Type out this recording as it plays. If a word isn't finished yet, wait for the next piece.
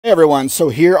Hey everyone, so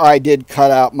here I did cut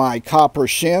out my copper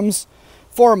shims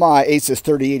for my Asus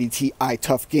 3080 Ti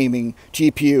Tough Gaming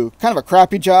GPU. Kind of a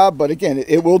crappy job, but again,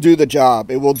 it will do the job.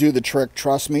 It will do the trick,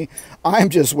 trust me. I'm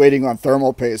just waiting on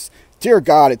thermal paste. Dear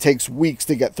God, it takes weeks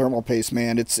to get thermal paste,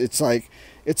 man. It's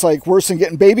like worse than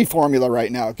getting baby formula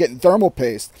right now, getting thermal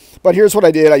paste. But here's what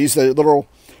I did. I used a little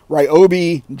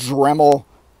Ryobi Dremel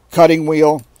cutting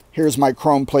wheel. Here's my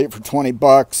chrome plate for 20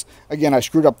 bucks. Again, I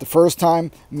screwed up the first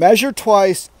time. Measure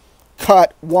twice,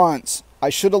 cut once. I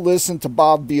should have listened to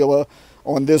Bob Vila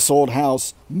on This Old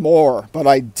House more, but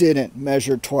I didn't.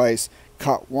 Measure twice,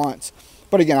 cut once.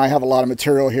 But again, I have a lot of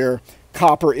material here.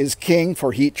 Copper is king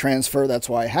for heat transfer. That's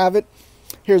why I have it.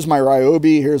 Here's my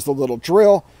Ryobi. Here's the little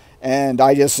drill. And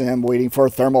I just am waiting for a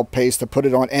thermal paste to put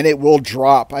it on. And it will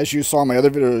drop, as you saw in my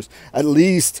other videos, at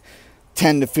least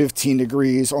 10 to 15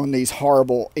 degrees on these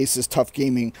horrible Asus Tough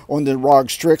Gaming. On the ROG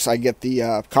Strix, I get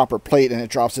the copper plate and it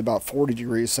drops about 40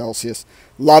 degrees Celsius.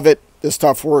 Love it. This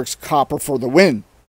stuff works. Copper for the win.